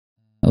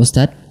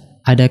Ustadz,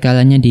 ada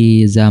kalanya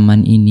di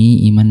zaman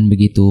ini iman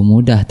begitu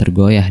mudah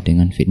tergoyah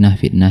dengan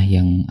fitnah-fitnah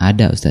yang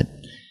ada,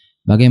 Ustadz.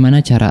 Bagaimana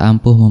cara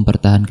ampuh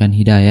mempertahankan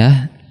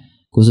hidayah,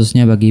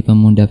 khususnya bagi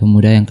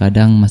pemuda-pemuda yang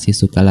kadang masih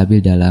suka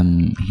labil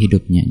dalam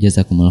hidupnya?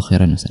 Jazakumullah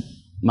khairan, Ustadz.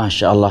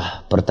 Masya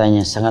Allah,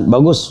 pertanyaan sangat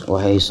bagus.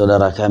 Wahai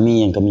saudara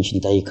kami yang kami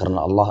cintai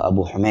karena Allah,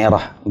 Abu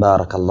Humairah,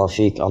 barakallahu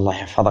fiik, Allah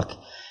hafadhak.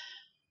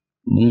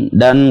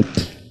 Dan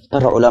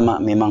para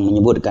ulama memang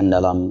menyebutkan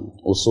dalam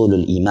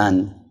usulul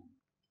iman,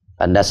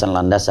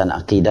 landasan-landasan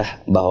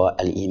akidah, bahwa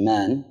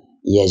al-iman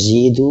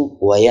yazidu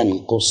wa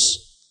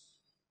yanqus.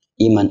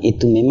 Iman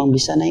itu memang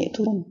bisa naik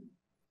turun.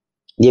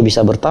 Dia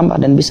bisa bertambah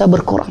dan bisa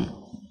berkurang.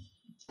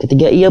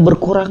 Ketika ia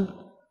berkurang,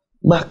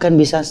 bahkan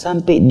bisa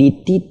sampai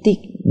di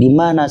titik di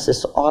mana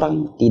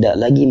seseorang tidak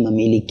lagi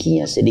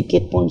memilikinya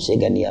sedikit pun,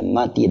 sehingga dia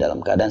mati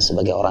dalam keadaan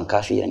sebagai orang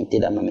kafir yang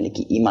tidak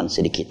memiliki iman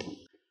sedikit pun.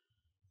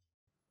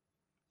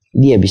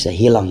 Dia bisa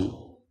hilang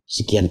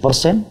sekian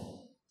persen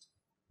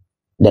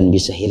dan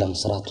bisa hilang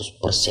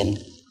 100%,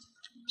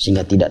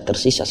 sehingga tidak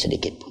tersisa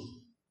sedikit pun.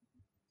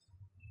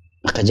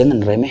 Maka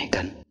jangan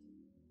remehkan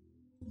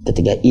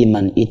ketika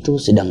iman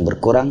itu sedang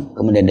berkurang,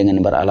 kemudian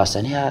dengan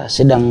beralasan, ya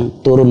sedang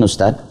turun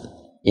Ustadz,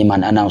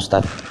 iman ana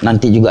Ustadz,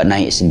 nanti juga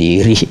naik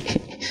sendiri.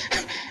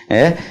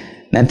 Ya,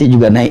 nanti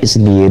juga naik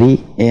sendiri.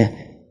 Ya,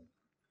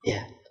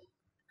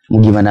 mau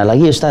gimana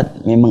lagi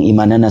Ustadz, memang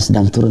iman ana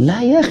sedang turun.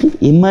 Lah ya,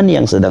 iman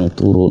yang sedang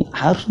turun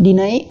harus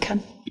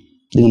dinaikkan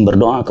dengan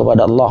berdoa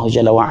kepada Allah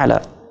Jalla wa'ala,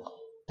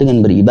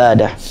 dengan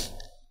beribadah.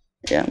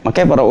 Ya,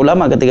 makanya para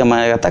ulama ketika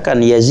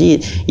mengatakan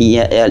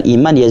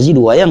iman yazid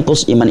wa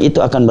yanqus, iman itu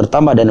akan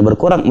bertambah dan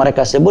berkurang,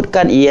 mereka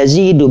sebutkan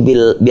yazidu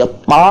bil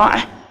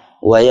ta'ah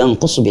wa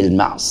yanqus bil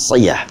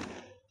ma'siyah.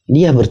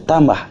 Dia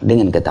bertambah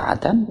dengan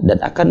ketaatan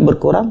dan akan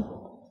berkurang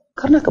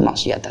karena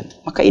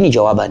kemaksiatan. Maka ini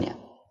jawabannya.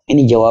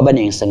 Ini jawaban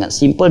yang sangat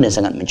simpel dan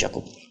sangat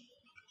mencakup.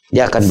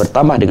 Dia akan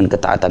bertambah dengan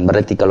ketaatan.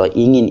 Berarti kalau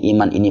ingin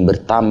iman ini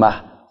bertambah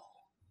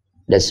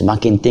dan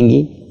semakin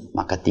tinggi,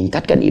 maka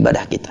tingkatkan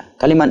ibadah kita.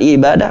 Kalimat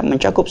ibadah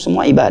mencakup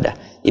semua ibadah.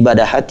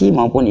 Ibadah hati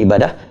maupun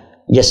ibadah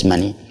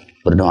jasmani.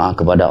 Berdoa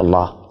kepada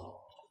Allah,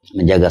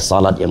 menjaga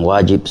salat yang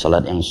wajib,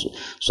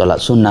 salat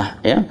sunnah,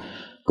 ya.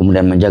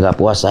 Kemudian menjaga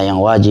puasa yang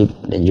wajib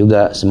dan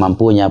juga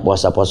semampunya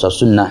puasa-puasa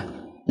sunnah.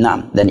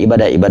 Nah, dan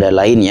ibadah-ibadah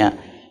lainnya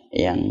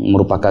yang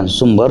merupakan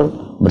sumber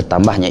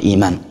bertambahnya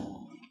iman.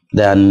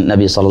 Dan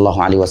Nabi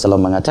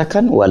SAW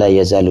mengatakan, wala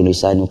yazalu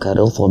lisanuka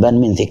ridhaban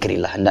min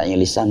dzikrillah. Hendaknya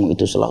lisanmu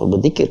itu selalu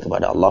berzikir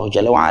kepada Allah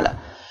Jalla wa'ala.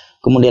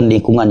 Kemudian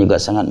lingkungan juga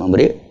sangat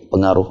memberi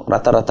pengaruh.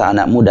 Rata-rata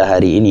anak muda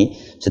hari ini,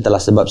 setelah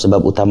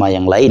sebab-sebab utama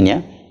yang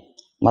lainnya,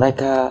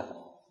 mereka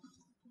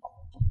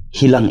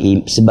hilang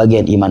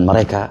sebagian iman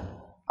mereka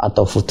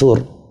atau futur,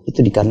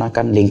 itu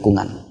dikarenakan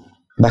lingkungan.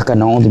 Bahkan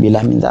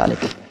na'udzubillah min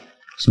dzalik,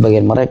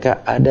 sebagian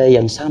mereka ada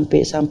yang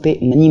sampai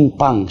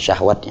menyimpang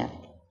syahwatnya,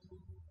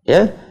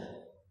 ya,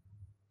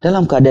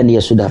 dalam keadaan dia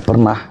sudah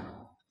pernah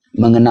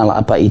mengenal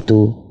apa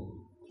itu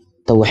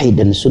tauhid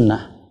dan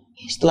sunnah.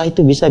 Setelah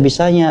itu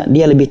bisa-bisanya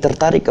dia lebih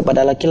tertarik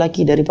kepada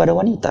laki-laki daripada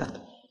wanita.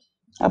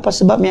 Apa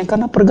sebabnya?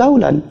 Karena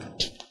pergaulan.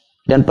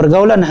 Dan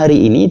pergaulan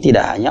hari ini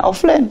tidak hanya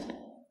offline,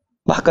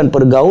 bahkan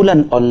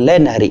pergaulan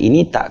online hari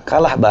ini tak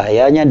kalah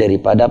bahayanya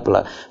daripada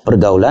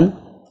pergaulan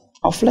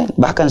offline.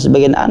 Bahkan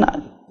sebagian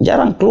anak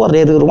jarang keluar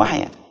dari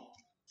rumahnya,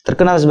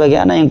 terkenal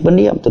sebagai anak yang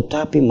pendiam,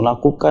 tetapi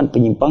melakukan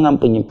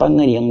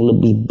penyimpangan-penyimpangan yang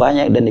lebih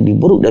banyak dan lebih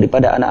buruk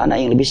daripada anak-anak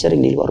yang lebih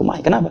sering di luar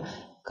rumahnya. Kenapa?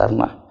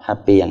 Karena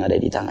HP yang ada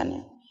di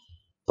tangannya.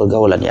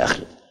 Pergaulan, ya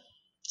akhi,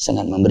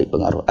 sangat memberi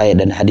pengaruh.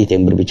 Ayat dan hadis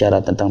yang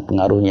berbicara tentang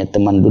pengaruhnya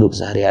teman duduk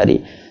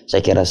sehari-hari,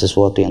 saya kira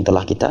sesuatu yang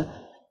telah kita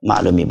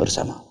maklumi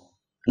bersama.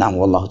 Naam,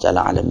 wallahu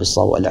ta'ala alam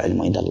bis-shawab, wal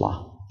ilmu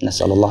indallah.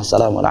 Nasallallahu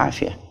salam wal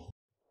afiyah.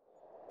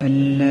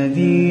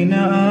 الذين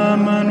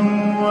آمنوا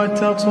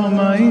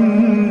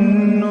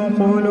وتطمئن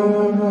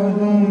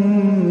قلوبهم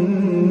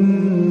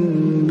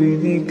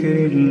بذكر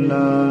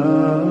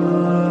الله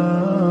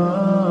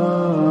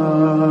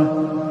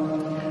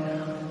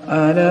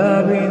ألا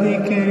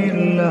بذكر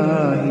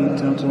الله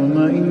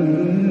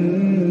تطمئن